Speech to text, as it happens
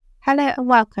Hello and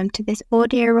welcome to this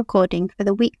audio recording for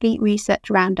the weekly Research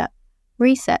Roundup,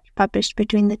 research published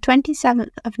between the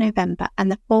 27th of November and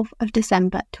the 4th of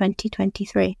December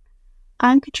 2023.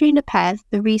 I'm Katrina Pears,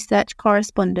 the research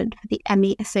correspondent for the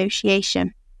ME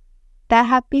Association. There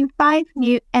have been 5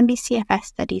 new ME-CFS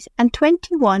studies and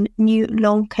 21 new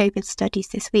Long Covid studies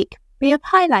this week. We have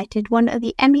highlighted one of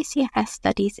the ME-CFS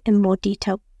studies in more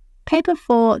detail. Paper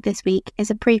 4 this week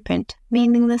is a preprint,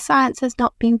 meaning the science has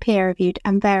not been peer-reviewed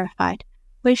and verified,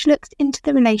 which looks into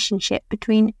the relationship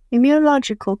between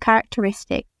immunological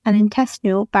characteristics and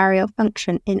intestinal barrier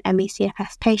function in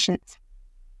ME-CFS patients.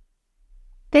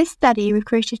 This study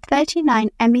recruited 39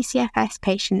 ME-CFS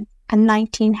patients and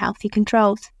 19 healthy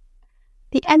controls.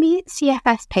 The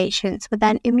ME-CFS patients were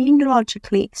then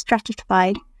immunologically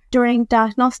stratified during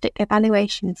diagnostic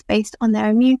evaluations based on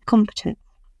their immune competence.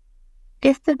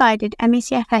 This divided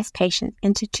ME-CFS patients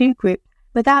into 2 groups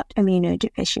without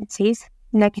immunodeficiencies,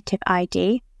 negative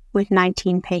ID, with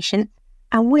 19 patients,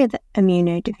 and with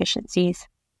immunodeficiencies,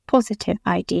 positive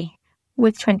ID,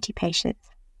 with 20 patients.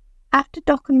 After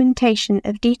documentation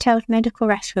of detailed medical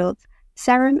records,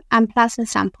 serum and plasma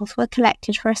samples were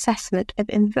collected for assessment of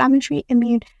inflammatory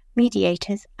immune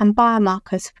mediators and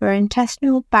biomarkers for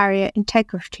intestinal barrier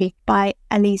integrity by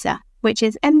ELISA, which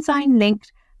is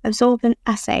enzyme-linked absorbance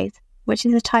assays, which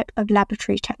is a type of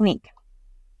laboratory technique.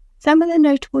 Some of the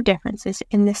notable differences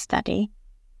in this study: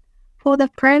 for the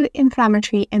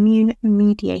pro-inflammatory immune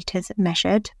mediators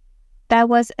measured, there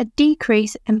was a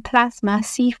decrease in plasma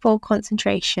C4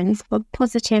 concentrations for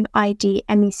positive ID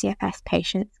ME-CFS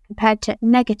patients compared to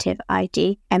negative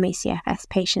ID ME-CFS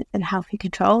patients and healthy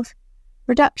controls,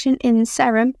 reduction in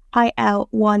serum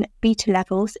IL-1 beta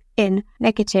levels in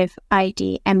negative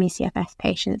ID ME-CFS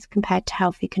patients compared to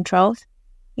healthy controls,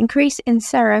 increase in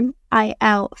serum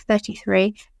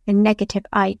IL-33 in negative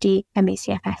ID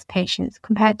ME-CFS patients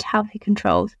compared to healthy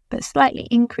controls, but slightly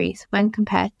increase when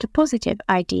compared to positive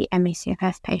ID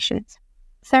ME-CFS patients.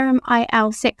 Serum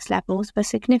IL-6 levels were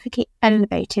significantly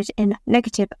elevated in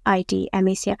negative ID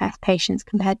ME-CFS patients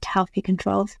compared to healthy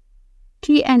controls.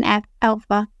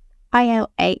 TNF-alpha,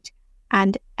 IL-8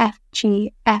 and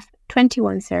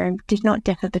FGF21 serum did not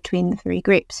differ between the 3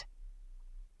 groups.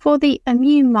 For the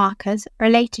immune markers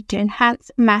related to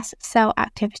enhanced mast cell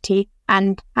activity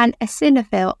and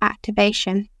eosinophil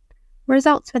activation,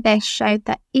 results for this showed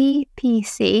that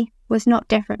EPC was not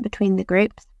different between the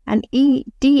groups, and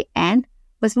EDN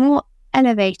was more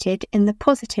elevated in the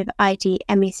positive ID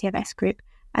ME-CFS group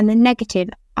and the negative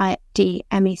ID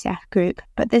ME-CFS group,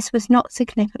 but this was not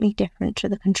significantly different to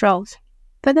the controls.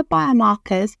 For the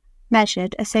biomarkers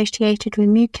measured associated with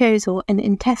mucosal and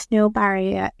intestinal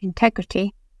barrier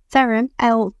integrity, serum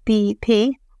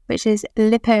LBP, which is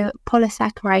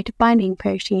lipopolysaccharide binding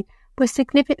protein, was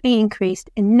significantly increased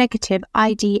in negative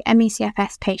ID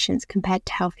ME-CFS patients compared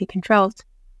to healthy controls.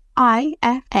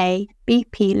 IFA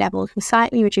BP levels were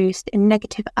slightly reduced in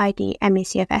negative ID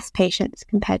ME-CFS patients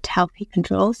compared to healthy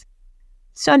controls.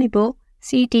 Soluble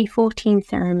CD14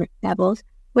 serum levels,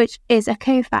 which is a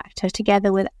cofactor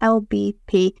together with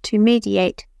LBP to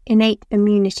mediate innate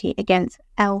immunity against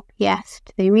LPS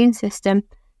to the immune system,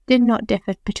 did not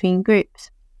differ between groups.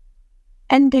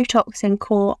 Endotoxin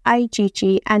core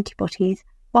IgG antibodies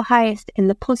were highest in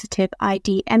the positive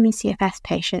ID ME-CFS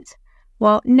patients,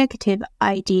 while negative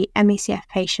ID ME-CFS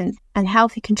patients and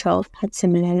healthy controls had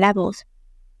similar levels.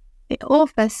 The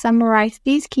authors summarized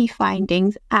these key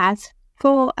findings as: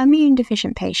 for immune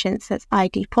deficient patients that's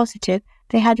ID positive,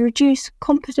 they had reduced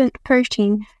competent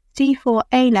protein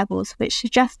C4a levels, which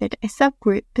suggested a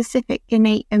subgroup-specific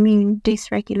innate immune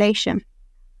dysregulation.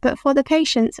 But for the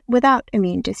patients without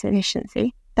immune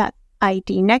deficiency, that's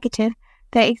ID negative,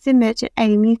 they exhibited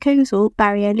a mucosal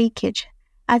barrier leakage,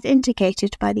 as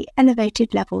indicated by the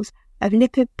elevated levels of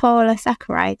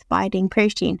lipopolysaccharide binding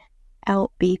protein,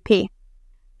 LBP.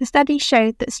 The study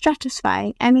showed that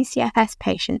stratifying ME-CFS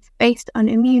patients based on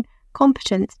immune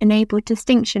competence enabled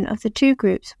distinction of the 2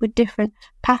 groups with different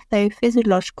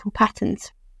pathophysiological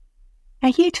patterns. A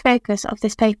huge focus of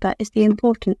this paper is the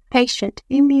important patient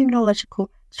immunological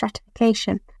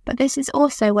stratification, but this is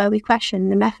also where we question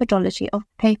the methodology of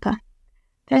the paper.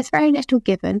 There is very little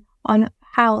given on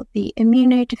how the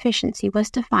immunodeficiency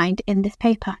was defined in this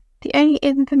paper. The only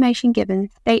information given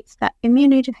states that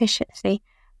immunodeficiency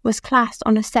was classed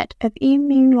on a set of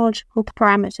immunological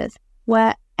parameters,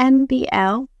 where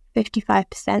MBL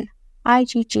 55%,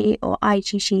 IgG or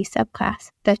IgG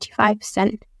subclass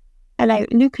 35%,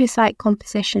 leukocyte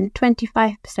composition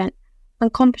 25%,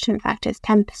 and competent factors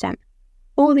 10%.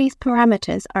 All these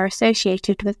parameters are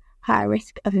associated with higher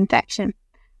risk of infection.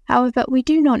 However, we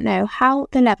do not know how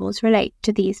the levels relate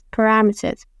to these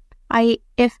parameters. i.e.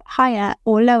 if higher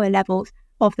or lower levels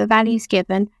of the values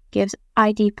given gives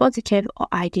ID positive or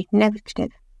ID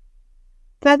negative.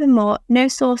 Furthermore, no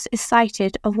source is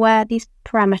cited of where these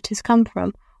parameters come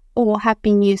from or have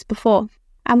been used before,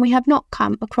 and we have not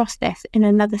come across this in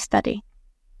another study.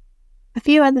 A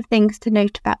few other things to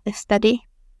note about this study.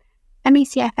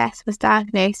 ME/CFS was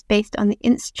diagnosed based on the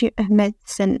Institute of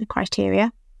Medicine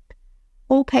criteria.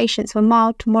 All patients were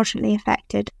mild to moderately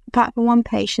affected, apart from one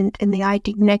patient in the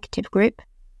ID negative group.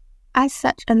 As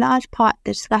such, a large part of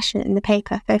the discussion in the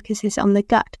paper focuses on the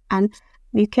gut and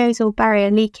mucosal barrier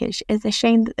leakage. It is a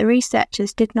shame that the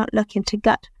researchers did not look into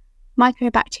gut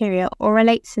microbacteria or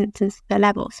relate symptoms to their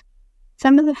levels.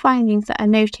 Some of the findings that are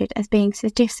noted as being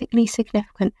statistically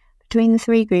significant between the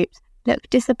three groups look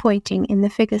disappointing in the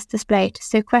figures displayed,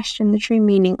 so question the true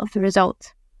meaning of the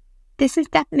results. This is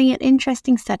definitely an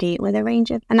interesting study with a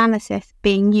range of analysis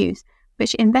being used,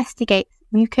 which investigates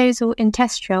mucosal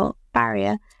intestinal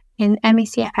barrier in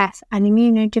ME/CFS and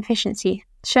immunodeficiency,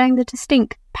 showing the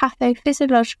distinct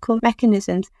pathophysiological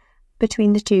mechanisms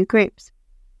between the two groups.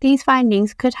 These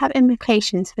findings could have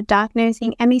implications for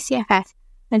diagnosing ME/CFS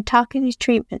and targeted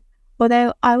treatment,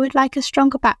 although I would like a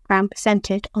stronger background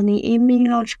presented on the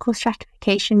immunological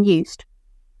stratification used.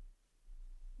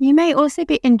 You may also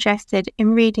be interested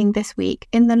in reading this week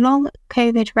in the Long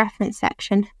Covid reference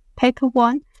section, Paper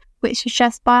 1, which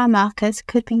suggests biomarkers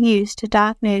could be used to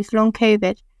diagnose Long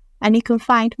Covid, and you can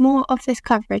find more of this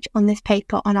coverage on this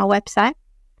paper on our website.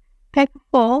 Paper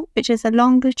 4, which is a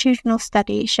longitudinal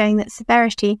study showing that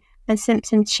severity and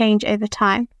symptoms change over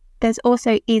time. There's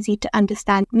also easy to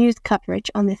understand news coverage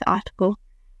on this article.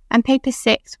 And Paper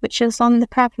 6, which is on the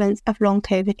prevalence of Long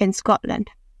Covid in Scotland.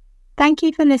 Thank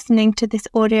you for listening to this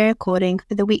audio recording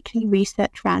for the weekly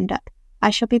research roundup. I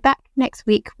shall be back next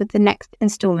week with the next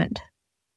instalment.